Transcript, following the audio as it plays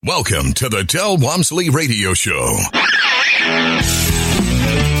Welcome to the Del Walmsley Radio Show.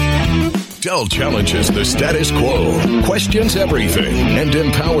 Del challenges the status quo, questions everything, and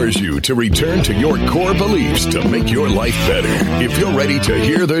empowers you to return to your core beliefs to make your life better. If you're ready to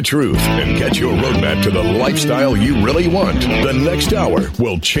hear the truth and get your roadmap to the lifestyle you really want, the next hour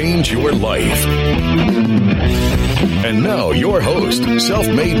will change your life. And now, your host,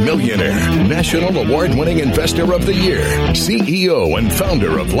 self-made millionaire, national award-winning investor of the year, CEO and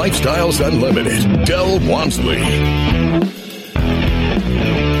founder of Lifestyles Unlimited, Del Walmsley.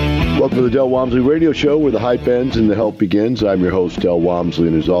 Welcome to the Del Walmsley Radio Show, where the hype ends and the help begins. I'm your host, Del Walmsley,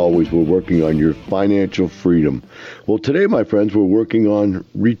 and as always, we're working on your financial freedom. Well, today, my friends, we're working on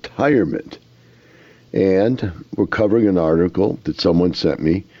retirement. And we're covering an article that someone sent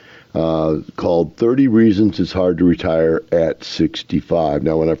me called 30 Reasons It's Hard to Retire at 65.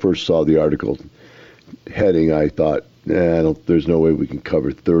 Now, when I first saw the article heading, I thought, there's no way we can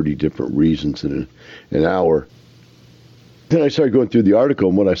cover 30 different reasons in an hour. Then I started going through the article,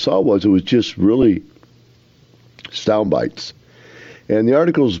 and what I saw was it was just really sound bites. And the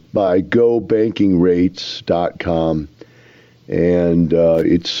article's by GoBankingRates.com, and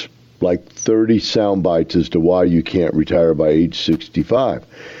it's like 30 sound bites as to why you can't retire by age 65.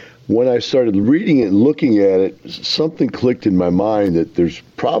 When I started reading it and looking at it, something clicked in my mind that there's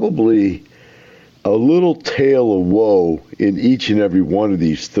probably a little tale of woe in each and every one of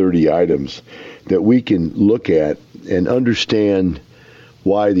these 30 items that we can look at and understand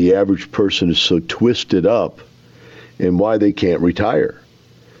why the average person is so twisted up and why they can't retire.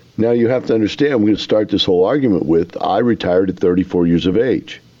 Now, you have to understand, we're going to start this whole argument with, I retired at 34 years of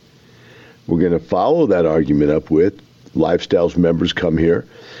age. We're going to follow that argument up with, Lifestyles members come here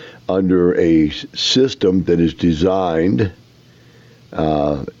under a system that is designed,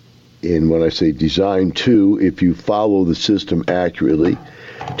 and when I say designed to, if you follow the system accurately,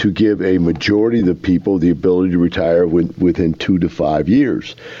 to give a majority of the people the ability to retire within 2 to 5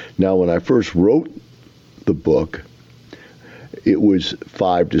 years. Now, when I first wrote the book, it was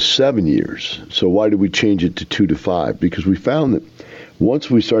 5 to 7 years. So why did we change it to 2 to 5? Because we found that once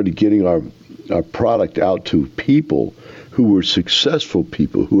we started getting our product out to people who were successful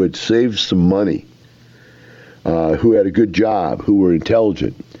people, who had saved some money, who had a good job, who were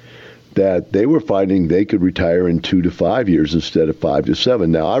intelligent, that they were finding they could retire in 2 to 5 years instead of 5 to 7.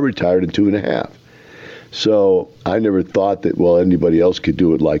 Now, I retired in 2.5. So I never thought that, anybody else could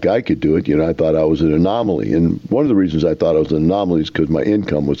do it like I could do it. I thought I was an anomaly. And one of the reasons I thought I was an anomaly is because my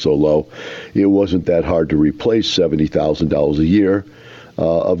income was so low. It wasn't that hard to replace $70,000 a year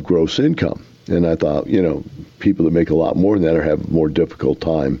of gross income. And I thought, people that make a lot more than that or have a more difficult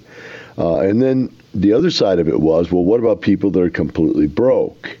time. And then the other side of it was, what about people that are completely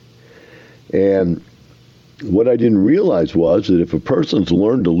broke? And what I didn't realize was that if a person's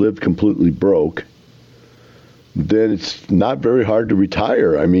learned to live completely broke, then it's not very hard to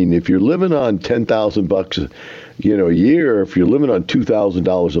retire. I mean, if you're living on $10,000 a year, if you're living on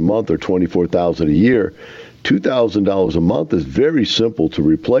 $2,000 a month or $24,000 a year, $2,000 a month is very simple to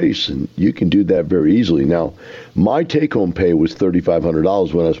replace, and you can do that very easily. Now, my take-home pay was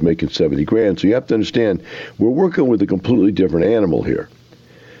 $3,500 when I was making $70,000. So you have to understand, we're working with a completely different animal here.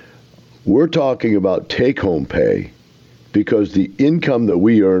 We're talking about take-home pay because the income that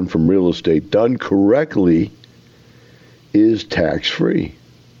we earn from real estate done correctly is tax-free.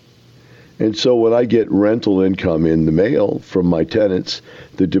 And so when I get rental income in the mail from my tenants,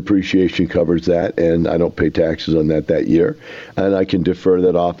 the depreciation covers that, and I don't pay taxes on that year. And I can defer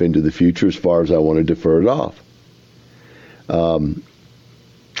that off into the future as far as I want to defer it off.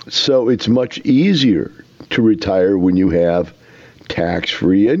 So it's much easier to retire when you have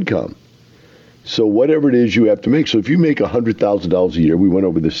tax-free income. So whatever it is you have to make. So if you make $100,000 a year, we went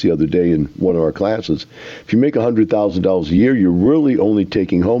over this the other day in one of our classes. If you make $100,000 a year, you're really only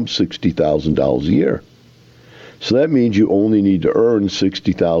taking home $60,000 a year. So that means you only need to earn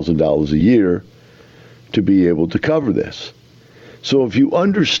 $60,000 a year to be able to cover this. So if you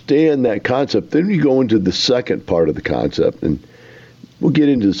understand that concept, then you go into the second part of the concept, and we'll get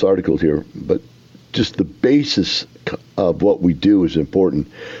into this article here, but just the basis of what we do is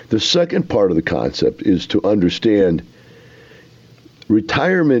important. The second part of the concept is to understand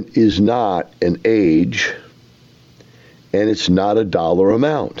retirement is not an age, and it's not a dollar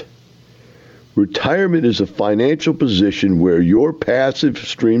amount. Retirement is a financial position where your passive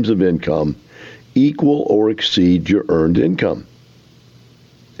streams of income equal or exceed your earned income.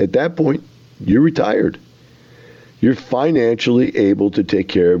 At that point, you're retired. You're financially able to take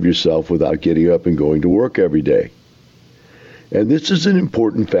care of yourself without getting up and going to work every day. And this is an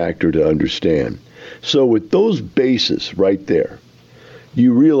important factor to understand. So with those bases right there,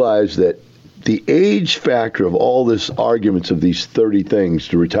 you realize that the age factor of all this arguments of these 30 things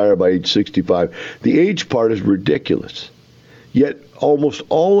to retire by age 65, the age part is ridiculous. Yet almost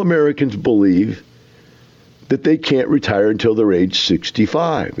all Americans believe that they can't retire until they're age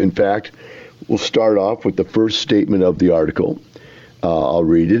 65. In fact, we'll start off with the first statement of the article. I'll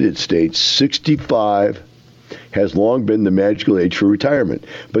read it. It states, 65 has long been the magical age for retirement,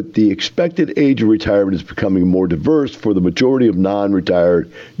 but the expected age of retirement is becoming more diverse for the majority of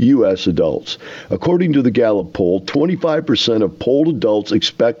non-retired U.S. adults. According to the Gallup poll, 25% of polled adults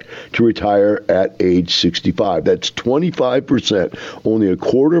expect to retire at age 65. That's 25%. Only a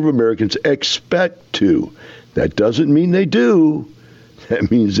quarter of Americans expect to. That doesn't mean they do.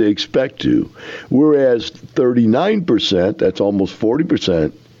 That means they expect to. Whereas 39%, that's almost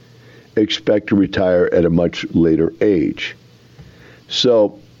 40%, expect to retire at a much later age.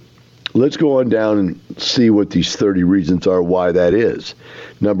 So let's go on down and see what these 30 reasons are why that is.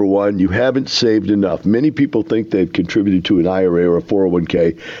 Number one, you haven't saved enough. Many people think they've contributed to an IRA or a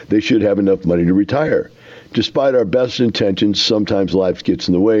 401k. They should have enough money to retire. Despite our best intentions, sometimes life gets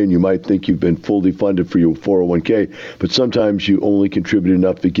in the way, and you might think you've been fully funded for your 401k, but sometimes you only contribute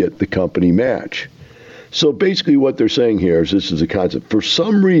enough to get the company match. So basically what they're saying here is this is a concept. For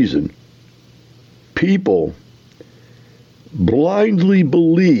some reason, people blindly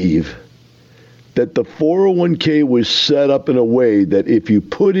believe that the 401k was set up in a way that if you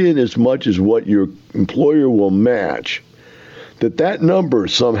put in as much as what your employer will match, that number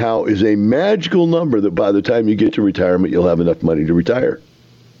somehow is a magical number that by the time you get to retirement, you'll have enough money to retire.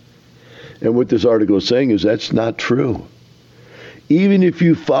 And what this article is saying is that's not true. Even if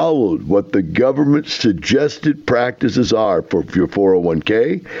you followed what the government suggested practices are for your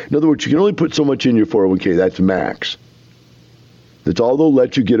 401k, in other words, you can only put so much in your 401k, that's max. That's all they'll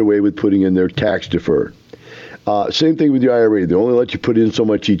let you get away with putting in there tax deferred. Same thing with your IRA. They only let you put in so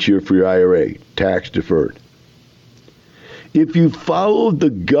much each year for your IRA, tax deferred. If you followed the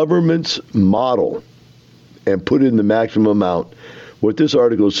government's model and put in the maximum amount, what this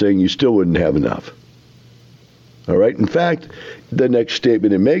article is saying, you still wouldn't have enough. All right. In fact, the next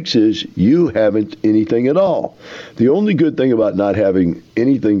statement it makes is you haven't anything at all. The only good thing about not having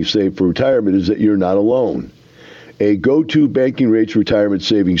anything saved for retirement is that you're not alone. A Go-To Banking Rates Retirement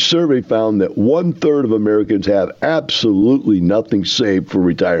Savings survey found that 1/3 of Americans have absolutely nothing saved for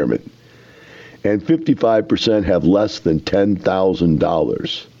retirement, and 55% have less than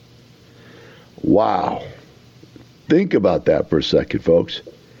 $10,000. Wow. Think about that for a second, folks.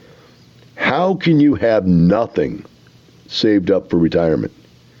 How can you have nothing saved up for retirement?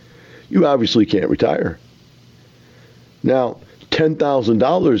 You obviously can't retire. Now,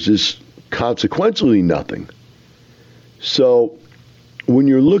 $10,000 is consequentially nothing. So when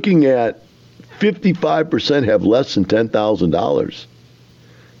you're looking at 55% have less than $10,000,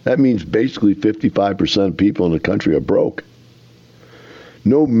 that means basically 55% of people in the country are broke.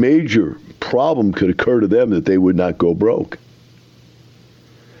 No major problem could occur to them that they would not go broke.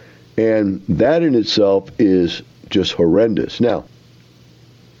 And that in itself is just horrendous. Now,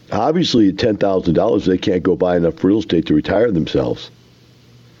 obviously at $10,000, they can't go buy enough real estate to retire themselves.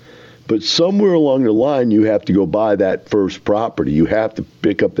 But somewhere along the line, you have to go buy that first property. You have to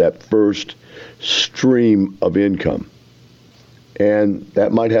pick up that first stream of income. And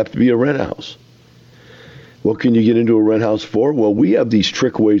that might have to be a rent house. What can you get into a rent house for? Well, we have these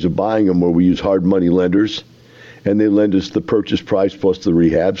trick ways of buying them where we use hard money lenders, and they lend us the purchase price plus the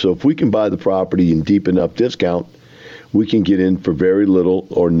rehab. So if we can buy the property in deep enough discount, we can get in for very little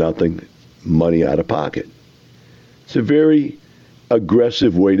or nothing money out of pocket. It's a very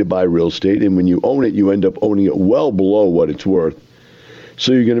aggressive way to buy real estate, and when you own it, you end up owning it well below what it's worth.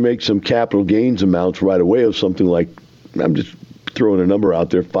 So you're going to make some capital gains amounts right away of something like, I'm just throwing a number out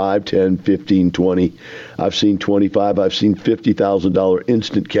there, 5, 10, 15, 20. I've seen 25. I've seen $50,000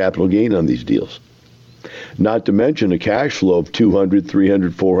 instant capital gain on these deals. Not to mention a cash flow of $200,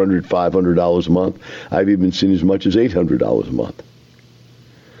 $300, $400, $500 a month. I've even seen as much as $800 a month.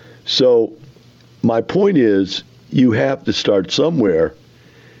 So my point is, you have to start somewhere,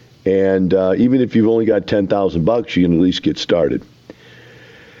 and even if you've only got $10,000, you can at least get started.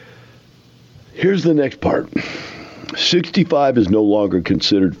 Here's the next part. 65 is no longer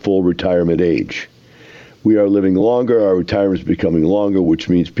considered full retirement age. We are living longer, our retirement is becoming longer, which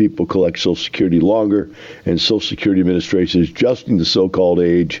means people collect Social Security longer, and Social Security Administration is adjusting the so-called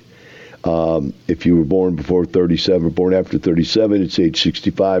age. If you were born before 37 or born after 37, it's age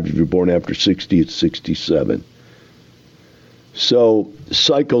 65. If you're born after 60, it's 67. So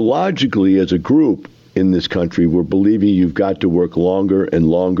psychologically, as a group, in this country, we're believing you've got to work longer and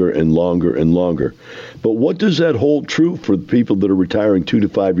longer and longer and longer. But what does that hold true for people that are retiring 2 to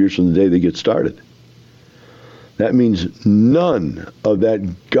 5 years from the day they get started? That means none of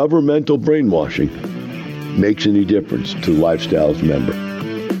that governmental brainwashing makes any difference to the Lifestyles member.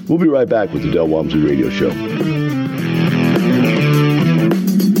 We'll be right back with the Del Walmsley Radio Show.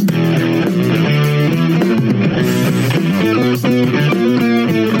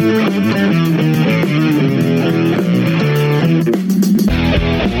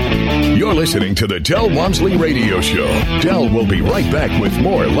 You're listening to the Del Walmsley Radio Show. Del will be right back with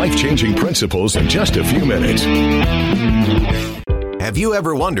more life-changing principles in just a few minutes. Have you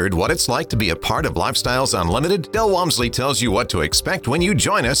ever wondered what it's like to be a part of Lifestyles Unlimited? Del Walmsley tells you what to expect when you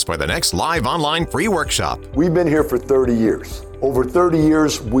join us for the next live online free workshop. We've been here for 30 years. Over 30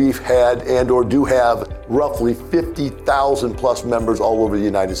 years, we've had and or do have roughly 50,000 plus members all over the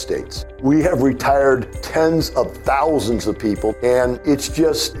United States. We have retired tens of thousands of people, and it's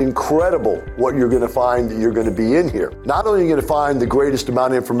just incredible what you're going to find that you're going to be in here. Not only are you going to find the greatest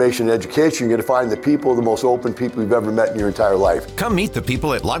amount of information and education, you're going to find the people, the most open people you've ever met in your entire life. Come meet the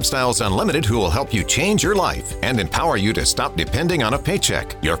people at Lifestyles Unlimited who will help you change your life and empower you to stop depending on a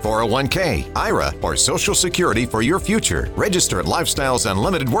paycheck, your 401k, IRA, or Social Security for your future. Register at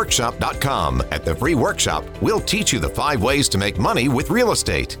LifestylesUnlimitedWorkshop.com. At the free workshop, we'll teach you the 5 ways to make money with real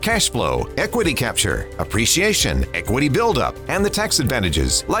estate, cash flow, equity capture, appreciation, equity buildup, and the tax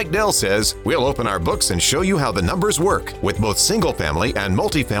advantages. Like Del says, we'll open our books and show you how the numbers work with both single-family and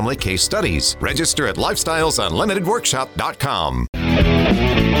multifamily case studies. Register at LifestylesUnlimitedWorkshop.com.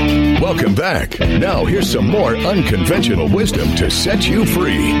 Welcome back. Now here's some more unconventional wisdom to set you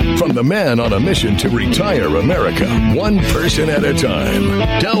free from the man on a mission to retire America, one person at a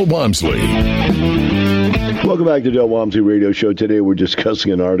time, Del Walmsley. Welcome back to Del Walmsley Radio Show. Today we're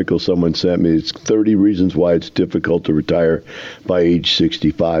discussing an article someone sent me. It's 30 reasons why it's difficult to retire by age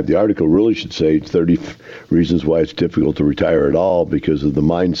 65. The article really should say 30 reasons why it's difficult to retire at all because of the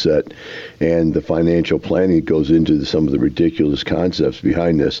mindset and the financial planning that goes into some of the ridiculous concepts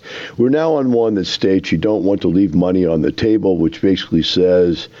behind this. We're now on one that states you don't want to leave money on the table, which basically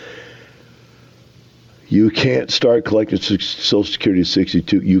says you can't start collecting Social Security at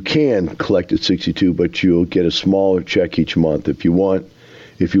 62. You can collect at 62, but you'll get a smaller check each month. If you wait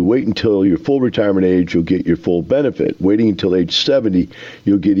until your full retirement age, you'll get your full benefit. Waiting until age 70,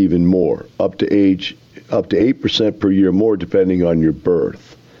 you'll get even more, up to 8% per year more, depending on your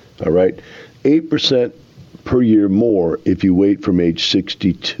birth. All right, 8% per year more if you wait from age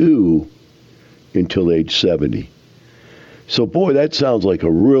 62 until age 70. So, boy, that sounds like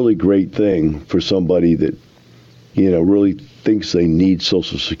a really great thing for somebody that, really thinks they need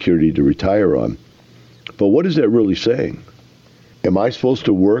Social Security to retire on. But what is that really saying? Am I supposed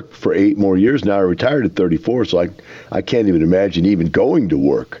to work for 8 more years? Now I retired at 34, so I can't even imagine even going to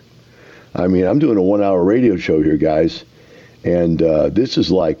work. I mean, I'm doing a 1-hour radio show here, guys, and this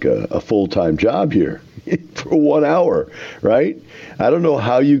is like a full-time job here for 1 hour, right? I don't know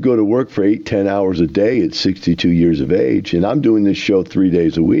how you go to work for 8-10 hours a day at 62 years of age, and I'm doing this show 3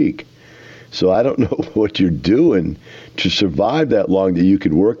 days a week. So I don't know what you're doing to survive that long that you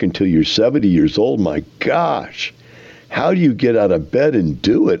could work until you're 70 years old. My gosh, how do you get out of bed and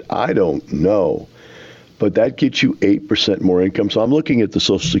do it? I don't know. But that gets you 8% more income. So I'm looking at the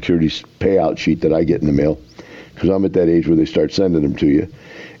Social Security payout sheet that I get in the mail because I'm at that age where they start sending them to you.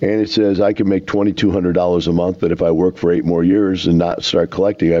 And it says I can make $2,200 a month, but if I work for 8 more years and not start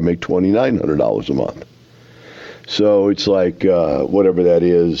collecting, I make $2,900 a month. So it's like, whatever that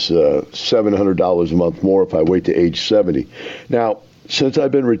is, $700 a month more if I wait to age 70. Now, since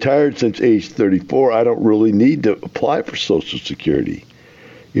I've been retired since age 34, I don't really need to apply for Social Security.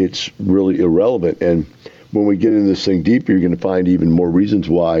 It's really irrelevant. And when we get into this thing deeper, you're going to find even more reasons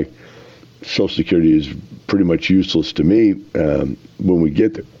why Social Security is pretty much useless to me when we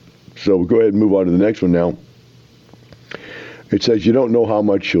get there. So we'll go ahead and move on to the next one now. It says you don't know how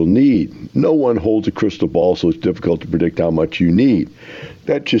much you'll need. No one holds a crystal ball, so it's difficult to predict how much you need.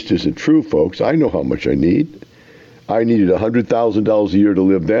 That just isn't true, folks. I know how much I need. I needed $100,000 a year to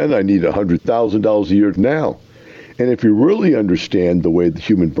live then. I need $100,000 a year now. And if you really understand the way the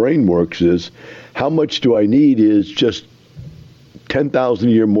human brain works is, how much do I need is just $10,000 a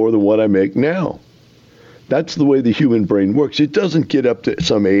year more than what I make now. That's the way the human brain works. It doesn't get up to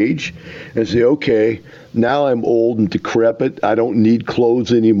some age and say, okay, now I'm old and decrepit. I don't need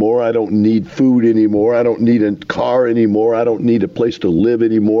clothes anymore. I don't need food anymore. I don't need a car anymore. I don't need a place to live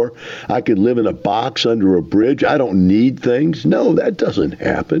anymore. I could live in a box under a bridge. I don't need things. No, that doesn't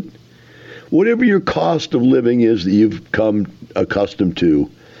happen. Whatever your cost of living is that you've come accustomed to,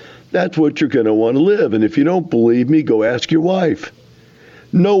 That's what you're going to want to live. And if you don't believe me, go ask your wife.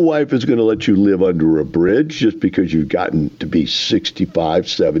 No wife is going to let you live under a bridge just because you've gotten to be 65,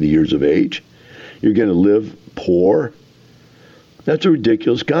 70 years of age. You're going to live poor. That's a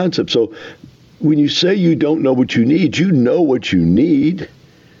ridiculous concept. So when you say you don't know what you know what you need.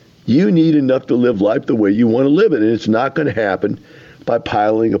 You need enough to live life the way you want to live it. And it's not going to happen by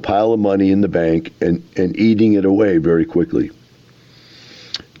piling a pile of money in the bank and eating it away very quickly.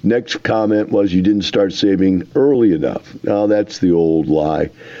 Next comment was you didn't start saving early enough. Now, that's the old lie.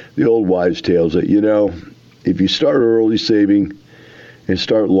 The old wives' tales that, if you start early saving and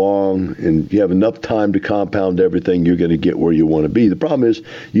start long and you have enough time to compound everything, you're going to get where you want to be. The problem is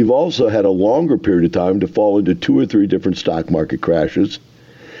you've also had a longer period of time to fall into 2 or 3 different stock market crashes,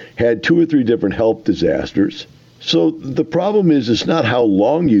 had 2 or 3 different health disasters. So the problem is it's not how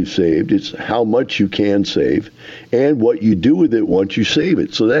long you saved, it's how much you can save and what you do with it once you save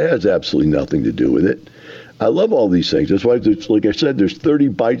it. So that has absolutely nothing to do with it. I love all these things. That's why, like I said, there's 30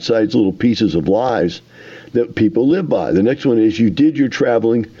 bite-sized little pieces of lies that people live by. The next one is you did your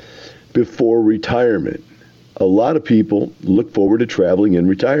traveling before retirement. A lot of people look forward to traveling in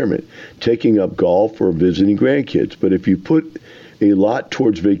retirement, taking up golf or visiting grandkids. But if you put a lot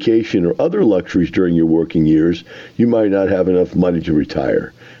towards vacation or other luxuries during your working years, you might not have enough money to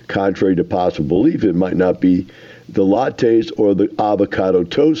retire. Contrary to possible belief, it might not be the lattes or the avocado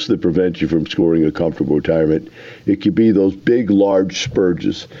toast that prevents you from scoring a comfortable retirement. It could be those big, large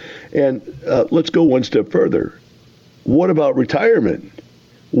spurges. And let's go one step further. What about retirement?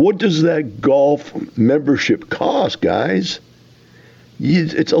 What does that golf membership cost, guys?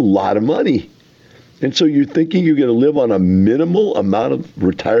 It's a lot of money. And so you're thinking you're going to live on a minimal amount of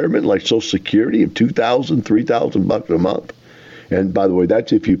retirement, like Social Security of $2,000, $3,000 a month. And by the way,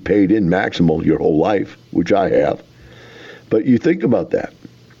 that's if you paid in maximal your whole life, which I have. But you think about that.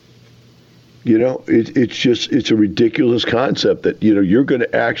 It's a ridiculous concept that, you're going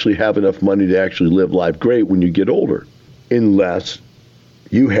to actually have enough money to actually live life great when you get older, unless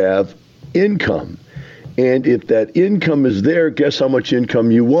you have income. And if that income is there, guess how much income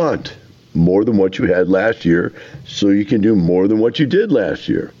you want? More than what you had last year, so you can do more than what you did last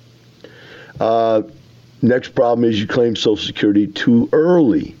year. Next problem is you claim Social Security too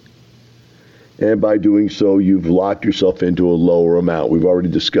early. And by doing so, you've locked yourself into a lower amount. We've already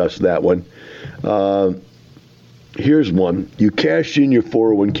discussed that one. Here's one. You cashed in your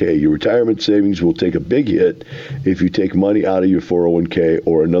 401k. Your retirement savings will take a big hit if you take money out of your 401k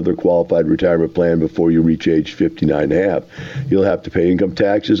or another qualified retirement plan before you reach age 59 and a half. You'll have to pay income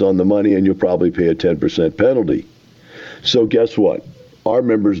taxes on the money, and you'll probably pay a 10% penalty. So guess what? Our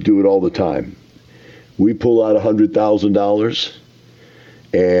members do it all the time. We pull out $100,000,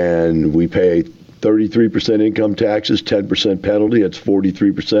 and we pay 33% income taxes, 10% penalty, that's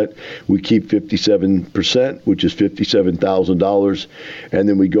 43%. We keep 57%, which is $57,000, and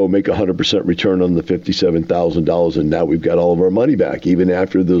then we go make 100% return on the $57,000, and now we've got all of our money back, even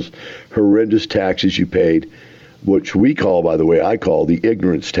after those horrendous taxes you paid, which we call, by the way, I call the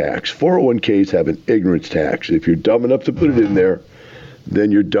ignorance tax. 401ks have an ignorance tax. If you're dumb enough to put it in there,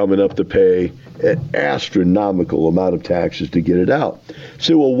 then you're dumb enough to pay an astronomical amount of taxes to get it out.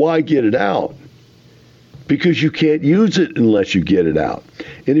 So, well, why get it out? Because you can't use it unless you get it out.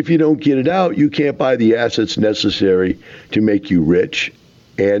 And if you don't get it out, you can't buy the assets necessary to make you rich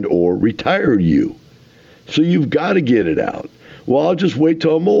and or retire you. So you've got to get it out. Well, I'll just wait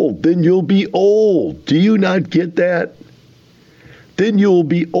till I'm old. Then you'll be old. Do you not get that? Then you'll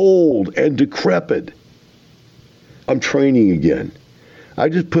be old and decrepit. I'm training again. I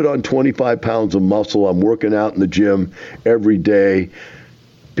just put on 25 pounds of muscle. I'm working out in the gym every day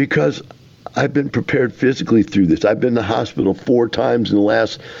because I've been prepared physically through this. I've been in the hospital 4 times in the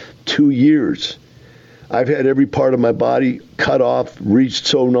last 2 years. I've had every part of my body cut off,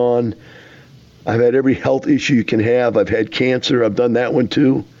 sewn on. I've had every health issue you can have. I've had cancer. I've done that one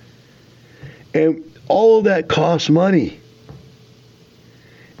too. And all of that costs money.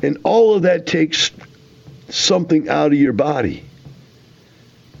 And all of that takes something out of your body.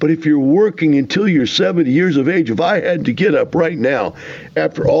 But if you're working until you're 70 years of age, if I had to get up right now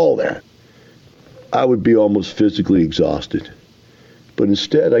after all that, I would be almost physically exhausted. But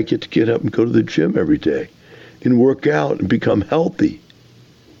instead, I get to get up and go to the gym every day and work out and become healthy.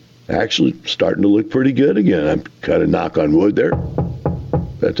 Actually, starting to look pretty good again. I'm kind of knock on wood there.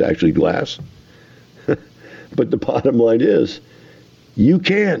 That's actually glass. But the bottom line is, you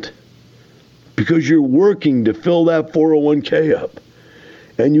can't, because you're working to fill that 401k up.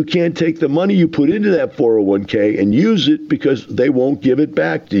 And you can't take the money you put into that 401k and use it because they won't give it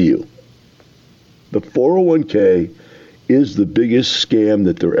back to you. The 401k is the biggest scam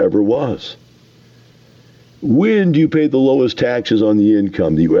that there ever was. When do you pay the lowest taxes on the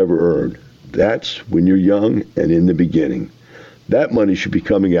income that you ever earn? That's when you're young and in the beginning. That money should be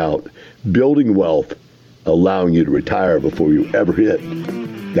coming out, building wealth, allowing you to retire before you ever hit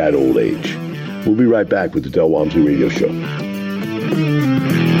that old age. We'll be right back with the Del Walmsley Radio Show.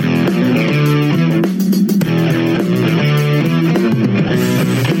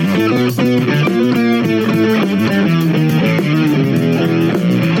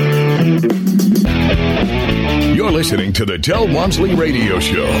 Listening to the Del Walmsley Radio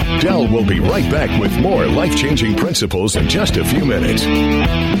Show. Del will be right back with more life-changing principles in just a few minutes.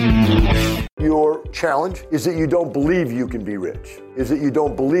 Your challenge is that you don't believe you can be rich, is that you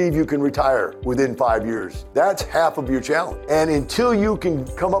don't believe you can retire within 5 years. That's half of your challenge. And until you can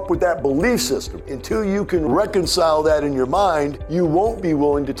come up with that belief system, until you can reconcile that in your mind, you won't be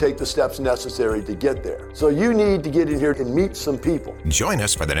willing to take the steps necessary to get there. So you need to get in here and meet some people. Join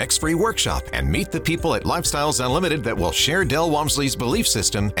us for the next free workshop and meet the people at Lifestyles Unlimited that will share Del Walmsley's belief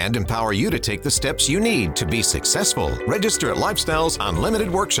system and empower you to take the steps you need to be successful. Register at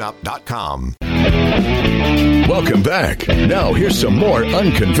lifestylesunlimitedworkshop.com. Welcome back. Now here's some more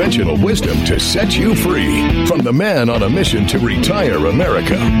unconventional wisdom to set you free from the man on a mission to retire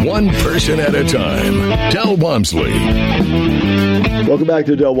America, one person at a time, Del Walmsley. Welcome back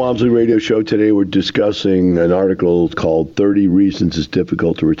to the Del Walmsley Radio Show. Today we're discussing an article called 30 Reasons It's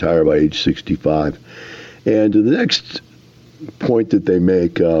Difficult to Retire by Age 65. And the next point that they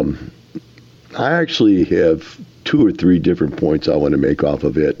make, I actually have 2 or 3 different points I want to make off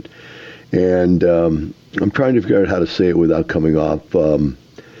of it. And I'm trying to figure out how to say it without coming off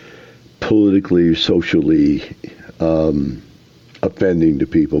politically, socially offending to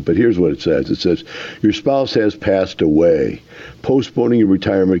people. But here's what it says. It says, your spouse has passed away. Postponing your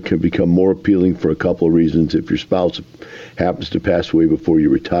retirement can become more appealing for a couple of reasons. If your spouse happens to pass away before you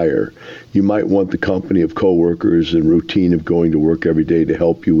retire, you might want the company of coworkers and routine of going to work every day to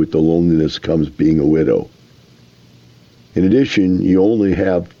help you with the loneliness comes being a widow. In addition, you only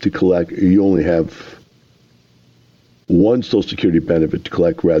have one Social Security benefit to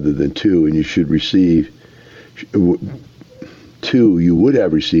collect rather than 2, and you should receive 2 you would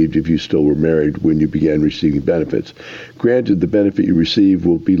have received if you still were married when you began receiving benefits. Granted, the benefit you receive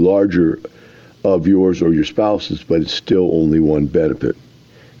will be larger of yours or your spouse's, but it's still only one benefit.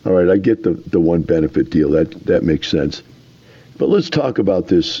 All right, I get the one benefit deal. That makes sense. But let's talk about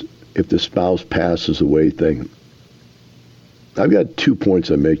this if the spouse passes away thing. I've got 2 points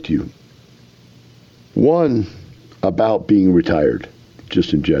I make to you. One, about being retired,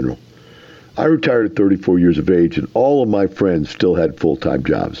 just in general. I retired at 34 years of age, and all of my friends still had full-time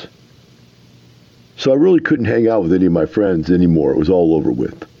jobs. So I really couldn't hang out with any of my friends anymore. It was all over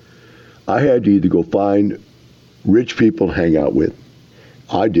with. I had to either go find rich people to hang out with.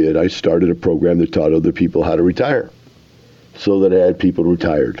 I did. I started a program that taught other people how to retire so that I had people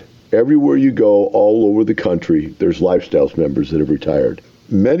retired. Everywhere you go, all over the country, there's Lifestyles members that have retired.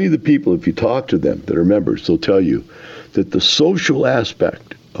 Many of the people, if you talk to them that are members, they'll tell you that the social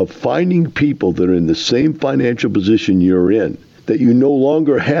aspect of finding people that are in the same financial position you're in, that you no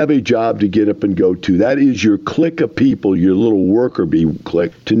longer have a job to get up and go to. That is your clique of people, your little worker bee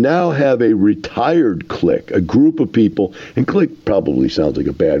clique, to now have a retired clique, a group of people, and clique probably sounds like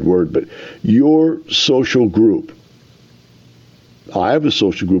a bad word, but your social group. I have a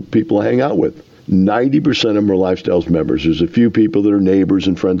social group of people I hang out with. 90% of them are Lifestyles members. There's a few people that are neighbors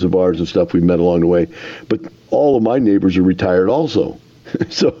and friends of ours and stuff we've met along the way. But all of my neighbors are retired also.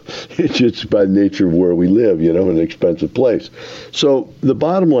 So it's just by nature of where we live, an expensive place. So the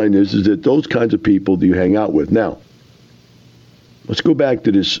bottom line is that those kinds of people do you hang out with. Now, let's go back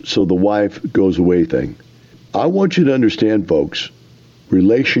to this so the wife goes away thing. I want you to understand, folks,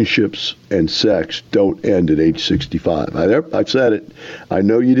 relationships and sex don't end at age 65. I've said it. I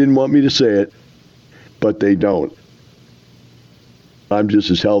know you didn't want me to say it, but they don't. I'm just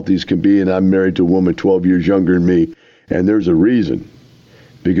as healthy as can be, and I'm married to a woman 12 years younger than me, and there's a reason,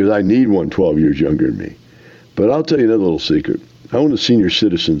 because I need one 12 years younger than me. But I'll tell you another little secret. I own a senior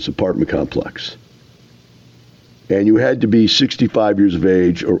citizens apartment complex, and you had to be 65 years of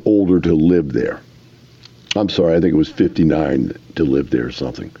age or older to live there. I'm sorry, I think it was 59 to live there or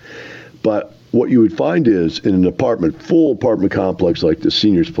something. But what you would find is in an full apartment complex like the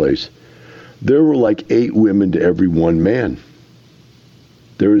seniors place, there were like 8 women to every 1 man.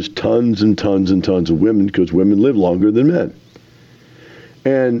 There is tons and tons and tons of women because women live longer than men.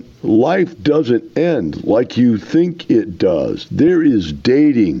 And life doesn't end like you think it does. There is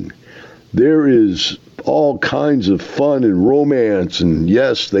dating. There is all kinds of fun and romance, and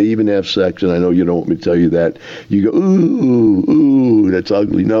yes, they even have sex, and I know you don't want me to tell you that. You go, ooh, that's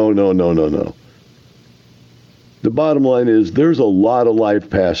ugly. No. The bottom line is there's a lot of life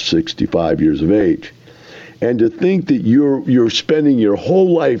past 65 years of age. And to think that you're spending your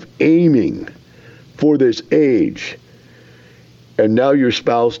whole life aiming for this age, and now your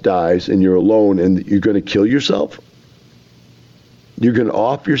spouse dies and you're alone and you're going to kill yourself? You're going to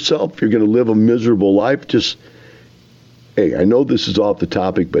off yourself? You're going to live a miserable life? Hey, I know this is off the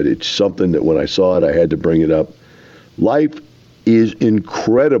topic, but it's something that when I saw it, I had to bring it up. Life is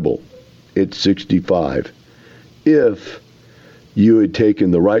incredible at 65 if you had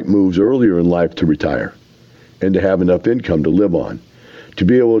taken the right moves earlier in life to retire and to have enough income to live on, to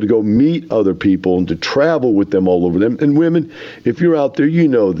be able to go meet other people and to travel with them all over them. And women, if you're out there, you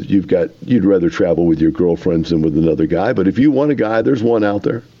know that you'd rather travel with your girlfriends than with another guy. But if you want a guy, there's one out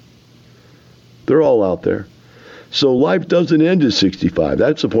there. They're all out there. So life doesn't end at 65.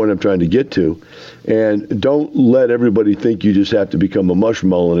 That's the point I'm trying to get to. And don't let everybody think you just have to become a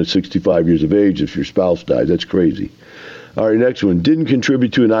mushmelon at 65 years of age if your spouse dies. That's crazy. All right, next one. Didn't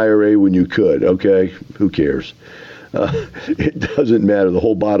contribute to an IRA when you could. Okay, who cares? It doesn't matter. The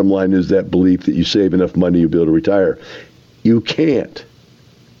whole bottom line is that belief that you save enough money, you'll be able to retire. You can't.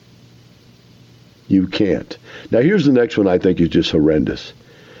 You can't. Now, here's the next one I think is just horrendous.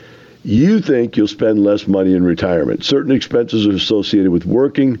 You think you'll spend less money in retirement. Certain expenses are associated with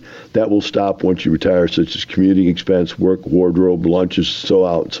working. That will stop once you retire, such as commuting expense, work, wardrobe, lunches, so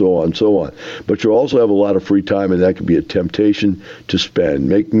on. But you'll also have a lot of free time, and that can be a temptation to spend.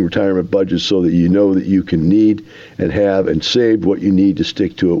 Making retirement budgets so that you know that you can need and have and save what you need to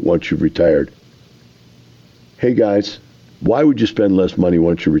stick to it once you've retired. Hey, guys, why would you spend less money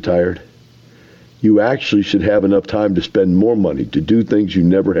once you're retired? You actually should have enough time to spend more money, to do things you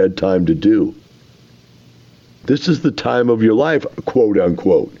never had time to do. This is the time of your life, quote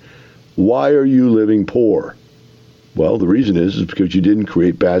unquote. Why are you living poor? Well, the reason is because you didn't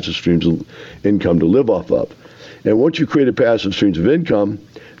create passive streams of income to live off of. And once you created passive streams of income,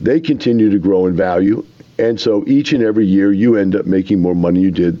 they continue to grow in value. And so each and every year you end up making more money you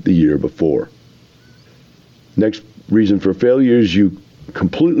did the year before. Next reason for failure is you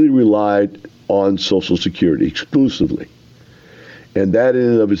completely relied on Social Security exclusively. And that in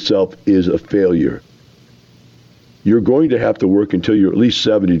and of itself is a failure. You're going to have to work until you're at least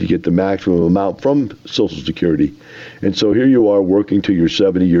 70 to get the maximum amount from Social Security. And so here you are working till you're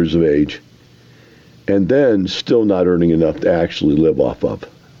 70 years of age and then still not earning enough to actually live off of.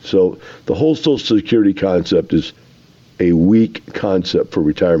 So the whole Social Security concept is a weak concept for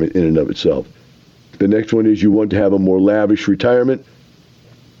retirement in and of itself. The next one is you want to have a more lavish retirement.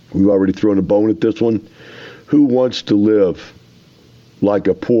 We've already thrown a bone at this one. Who wants to live like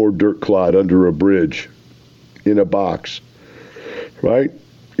a poor dirt clod under a bridge in a box, right?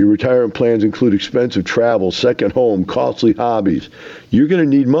 Your retirement plans include expensive travel, second home, costly hobbies. You're going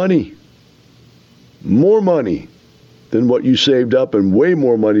to need money, more money than what you saved up and way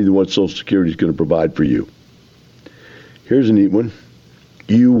more money than what Social Security is going to provide for you. Here's a neat one.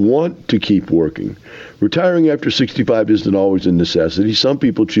 You want to keep working. Retiring after 65 isn't always a necessity. Some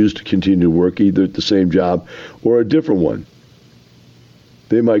people choose to continue to work either at the same job or a different one.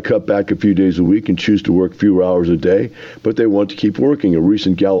 They might cut back a few days a week and choose to work fewer hours a day, but they want to keep working. A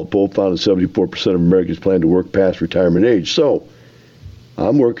recent Gallup poll found that 74% of Americans plan to work past retirement age. So,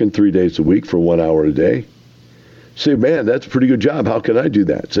 I'm working 3 days a week for 1 hour a day. Say, man, that's a pretty good job. How can I do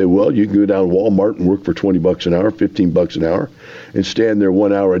that? Say, well, you can go down to Walmart and work for $20 an hour, $15 an hour, and stand there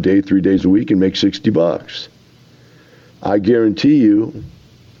 1 hour a day, 3 days a week, and make $60. I guarantee you,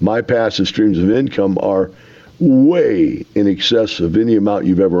 my passive streams of income are way in excess of any amount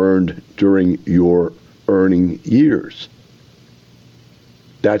you've ever earned during your earning years.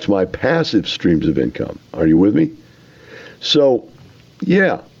 That's my passive streams of income. Are you with me? So,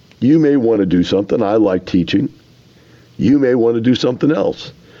 yeah, you may want to do something. I like teaching. You may want to do something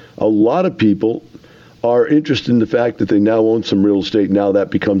else. A lot of people are interested in the fact that they now own some real estate. Now that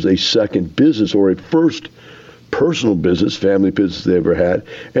becomes a second business or a first personal business, family business they ever had,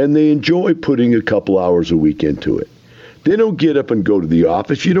 and they enjoy putting a couple hours a week into it. They don't get up and go to the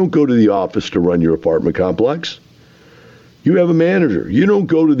office. You don't go to the office to run your apartment complex. You have a manager. You don't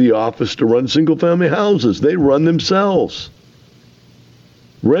go to the office to run single-family houses. They run themselves.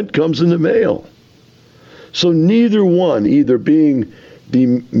 Rent comes in the mail. So neither one, either being the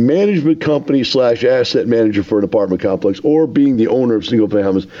management company / asset manager for an apartment complex or being the owner of single-family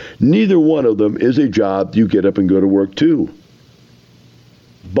homes, neither one of them is a job you get up and go to work to.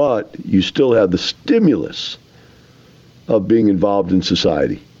 But you still have the stimulus of being involved in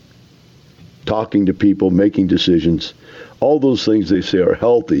society. talking to people, making decisions, all those things they say are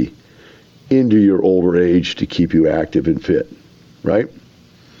healthy into your older age to keep you active and fit, right?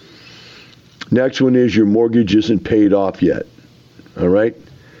 Next one is your mortgage isn't paid off yet, all right?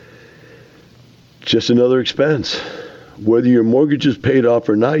 Just another expense. Whether your mortgage is paid off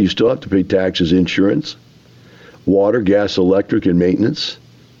or not, you still have to pay taxes, insurance, water, gas, electric, and maintenance,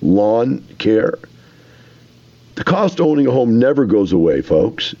 lawn care. The cost of owning a home never goes away,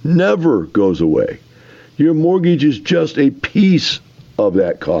 folks. Never goes away. Your mortgage is just a piece of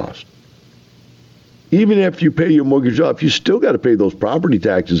that cost. Even after you pay your mortgage off, you still got to pay those property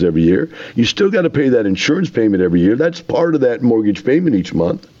taxes every year. You still got to pay that insurance payment every year. That's part of that mortgage payment each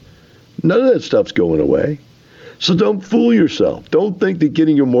month. None of that stuff's going away. So don't fool yourself. Don't think that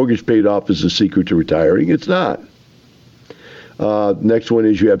getting your mortgage paid off is the secret to retiring. It's not. Next one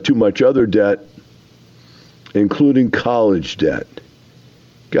is you have too much other debt, including college debt.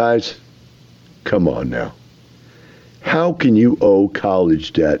 Guys, come on now. How can you owe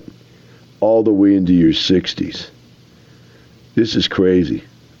college debt all the way into your 60s? This is crazy.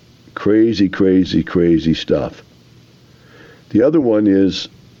 Crazy, crazy, crazy stuff. The other one is,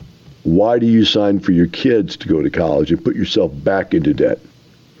 why do you sign for your kids to go to college and put yourself back into debt?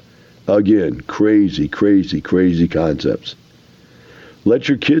 Again, crazy, crazy, crazy concepts. Let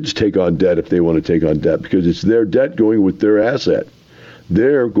your kids take on debt if they want to take on debt, because it's their debt going with their asset.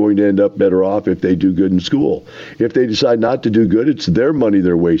 They're going to end up better off if they do good in school. If they decide not to do good, it's their money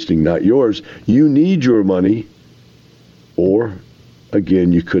they're wasting, not yours. You need your money. Or,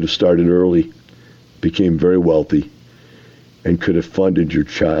 again, you could have started early, became very wealthy, and could have funded your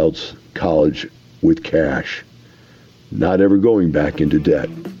child's college with cash, not ever going back into debt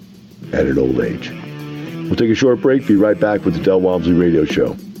at an old age. We'll take a short break. Be right back with the Del Walmsley Radio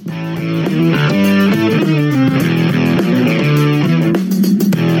Show.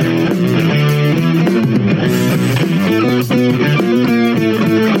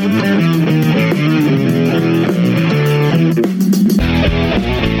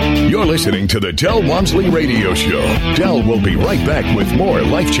 You're listening to the Del Walmsley Radio Show. Del will be right back with more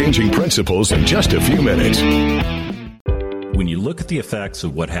life-changing principles in just a few minutes. When you look at the effects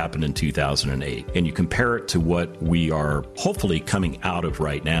of what happened in 2008 and you compare it to what we are hopefully coming out of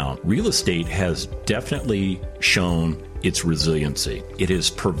right now, real estate has definitely shown its resiliency. It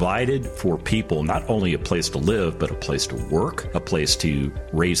has provided for people not only a place to live, but a place to work, a place to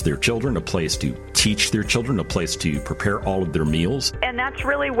raise their children, a place to teach their children, a place to prepare all of their meals. And that's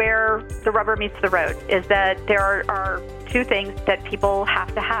really where the rubber meets the road, is that there are two things that people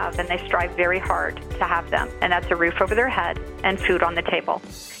have to have, and they strive very hard to have them, and that's a roof over their head and food on the table.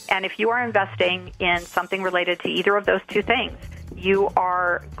 And if you are investing in something related to either of those two things, you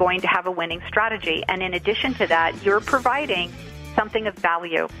are going to have a winning strategy. And in addition to that, you're providing something of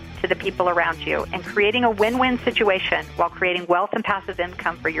value to the people around you. And creating a win-win situation while creating wealth and passive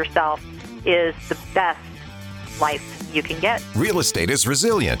income for yourself is the best life you can get. Real estate is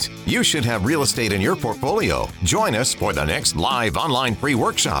resilient. You should have real estate in your portfolio. Join us for the next live online free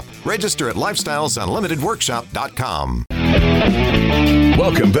workshop. Register at lifestylesunlimitedworkshop.com.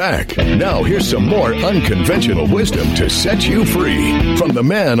 Welcome back. Now here's some more unconventional wisdom to set you free from the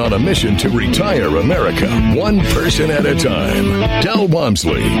man on a mission to retire America, one person at a time, Del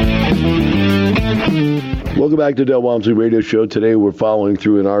Walmsley. Welcome back to Del Walmsley Radio Show. Today we're following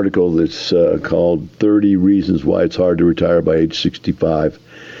through an article that's called 30 Reasons Why It's Hard to Retire by Age 65.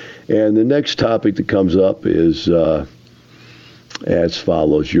 And the next topic that comes up is as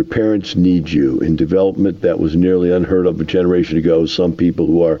follows. Your parents need you. In development that was nearly unheard of a generation ago, some people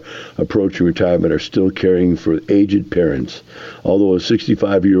who are approaching retirement are still caring for aged parents. Although a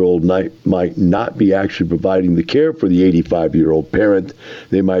 65-year-old might not be actually providing the care for the 85-year-old parent,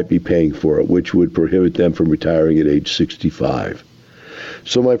 they might be paying for it, which would prohibit them from retiring at age 65.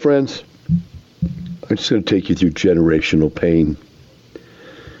 So, my friends, I'm just going to take you through generational pain.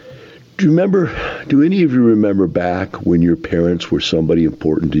 Do any of you remember back when your parents were somebody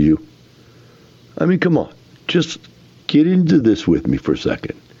important to you? I mean, come on. Just get into this with me for a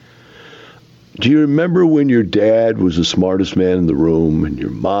second. Do you remember when your dad was the smartest man in the room and your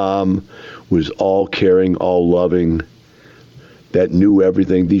mom was all caring, all loving, that knew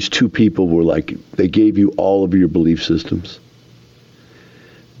everything? These two people were like, they gave you all of your belief systems.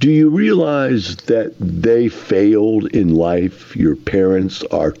 Do you realize that they failed in life? Your parents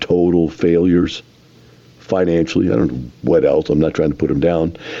are total failures financially. I don't know what else. I'm not trying to put them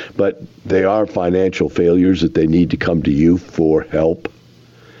down. But they are financial failures that they need to come to you for help.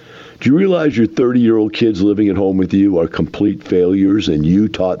 Do you realize your 30-year-old kids living at home with you are complete failures and you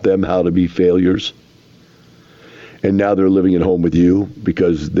taught them how to be failures? and now they're living at home with you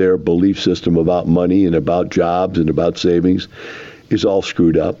because their belief system about money and about jobs and about savings is all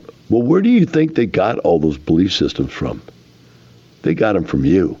screwed up. Well, where do you think they got all those belief systems from? They got them from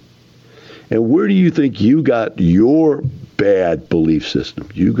you. And where do you think you got your bad belief system?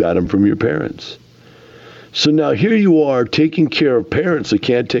 You got them from your parents. So now here you are taking care of parents that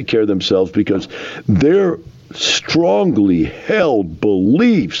can't take care of themselves because their strongly held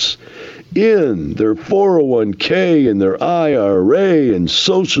beliefs in their 401k and their IRA and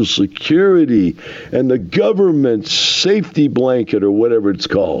Social Security and the government safety blanket or whatever it's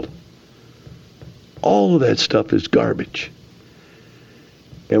called. All of that stuff is garbage.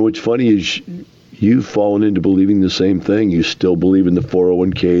 And what's funny is you've fallen into believing the same thing. You still believe in the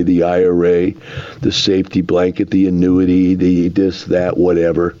 401k, the IRA, the safety blanket, the annuity, the this, that,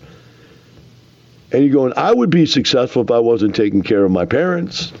 whatever. And you're going, I would be successful if I wasn't taking care of my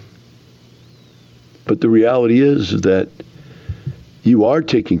parents. But the reality is that you are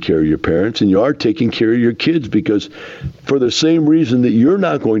taking care of your parents and you are taking care of your kids because for the same reason that you're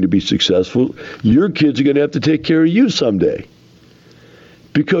not going to be successful, your kids are going to have to take care of you someday.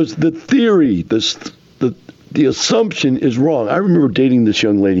 Because the theory, the assumption is wrong. I remember dating this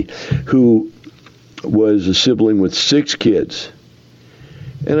young lady who was a sibling with 6 kids.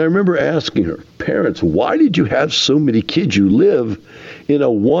 And I remember asking her, parents, why did you have so many kids? You live in a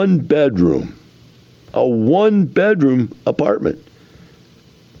one-bedroom apartment.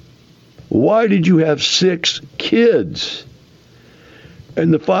 Why did you have 6 kids?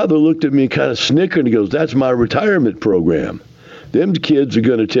 And the father looked at me and kind of snickered and he goes, that's my retirement program. Them kids are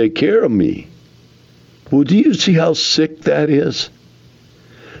going to take care of me. Well, do you see how sick that is?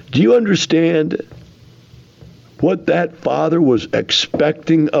 Do you understand what that father was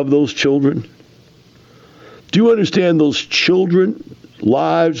expecting of those children? Do you understand those children's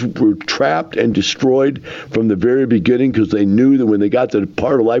lives were trapped and destroyed from the very beginning because they knew that when they got to the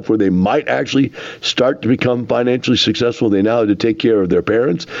part of life where they might actually start to become financially successful, they now had to take care of their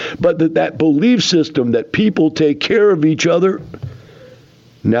parents? But that belief system that people take care of each other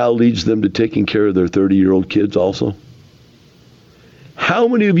now leads them to taking care of their 30-year-old kids also. How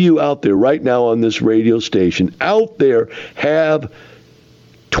many of you out there right now on this radio station out there have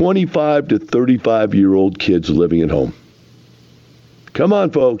 25 to 35-year-old kids living at home? Come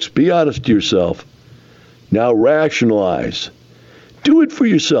on, folks. Be honest to yourself. Now rationalize. Do it for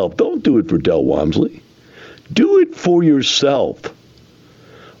yourself. Don't do it for Del Walmsley. Do it for yourself.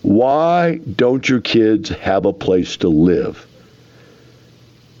 Why don't your kids have a place to live?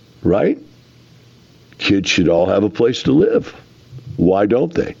 Right? Kids should all have a place to live. Why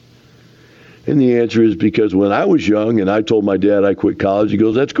don't they? And the answer is because when I was young and I told my dad I quit college, he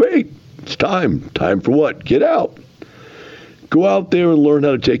goes, that's great. It's time. Time for what? Get out. Go out there and learn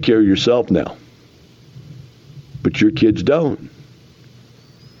how to take care of yourself now. But your kids don't.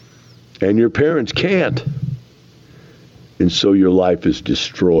 And your parents can't. And so your life is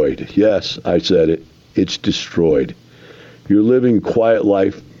destroyed. Yes, I said it. It's destroyed. You're living a quiet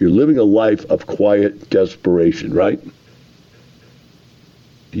life. You're living a life of quiet desperation, right?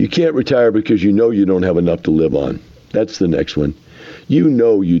 You can't retire because you know you don't have enough to live on. That's the next one. You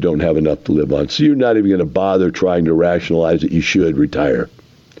know you don't have enough to live on, so you're not even going to bother trying to rationalize that you should retire.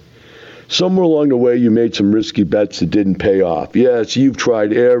 Somewhere along the way, you made some risky bets that didn't pay off. Yes, you've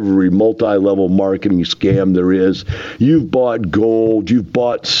tried every multi-level marketing scam there is. You've bought gold. You've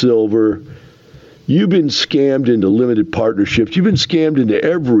bought silver. You've been scammed into limited partnerships. You've been scammed into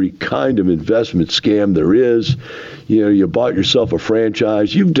every kind of investment scam there is. You know, you bought yourself a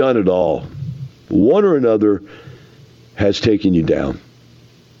franchise. You've done it all. One or another has taken you down.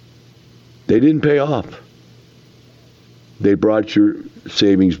 They didn't pay off. They brought your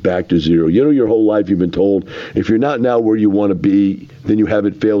savings back to zero. You know, your whole life you've been told, if you're not now where you want to be, then you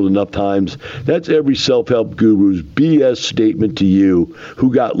haven't failed enough times. That's every self-help guru's BS statement to you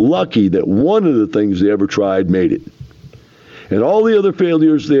who got lucky that one of the things they ever tried made it. And all the other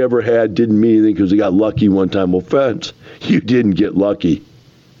failures they ever had didn't mean anything because they got lucky one time. Well, friends, you didn't get lucky.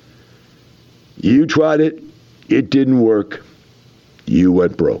 You tried it. It didn't work. You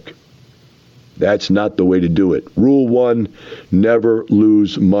went broke. That's not the way to do it. Rule 1, never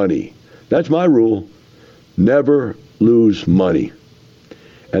lose money. That's my rule. Never lose money.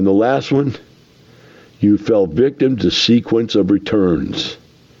 And the last one, you fell victim to sequence of returns.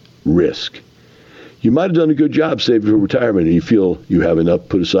 Risk. You might have done a good job saving for retirement and you feel you have enough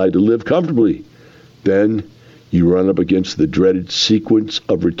put aside to live comfortably. Then you run up against the dreaded sequence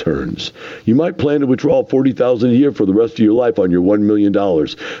of returns. You might plan to withdraw $40,000 a year for the rest of your life on your $1 million,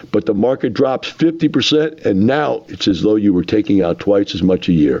 but the market drops 50%, and now it's as though you were taking out twice as much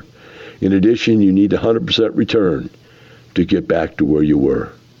a year. In addition, you need 100% return to get back to where you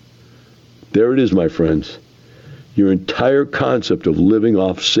were. There it is, my friends. Your entire concept of living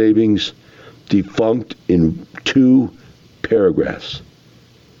off savings defunct in 2 paragraphs.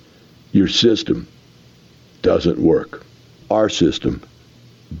 Your system doesn't work. Our system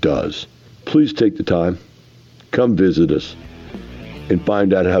does. Please take the time, come visit us, and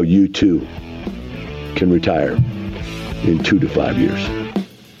find out how you too can retire in 2 to 5 years.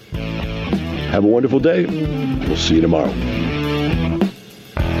 Have a wonderful day. We'll see you tomorrow.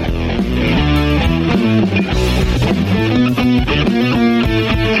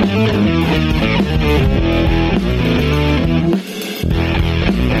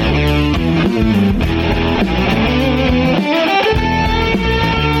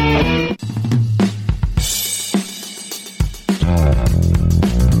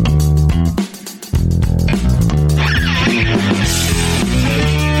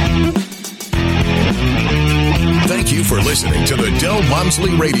 Listening to the Del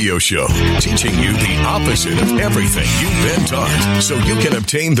Walmsley Radio Show, teaching you the opposite of everything you've been taught, so you can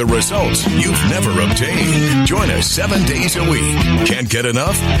obtain the results you've never obtained. Join us 7 days a week. Can't get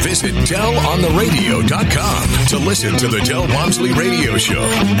enough? Visit DelOnTheRadio.com to listen to the Del Walmsley Radio Show,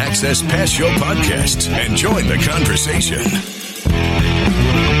 access past show podcasts, and join the conversation.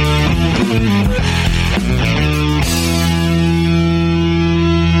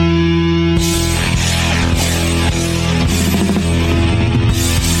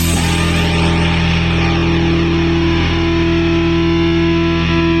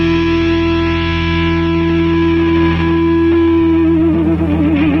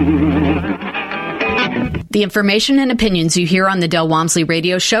 The information and opinions you hear on the Del Walmsley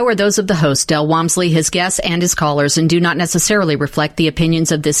Radio Show are those of the host, Del Walmsley, his guests, and his callers, and do not necessarily reflect the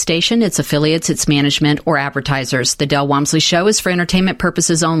opinions of this station, its affiliates, its management, or advertisers. The Del Walmsley Show is for entertainment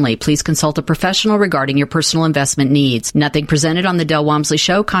purposes only. Please consult a professional regarding your personal investment needs. Nothing presented on the Del Walmsley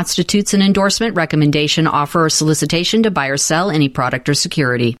Show constitutes an endorsement, recommendation, offer, or solicitation to buy or sell any product or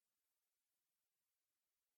security.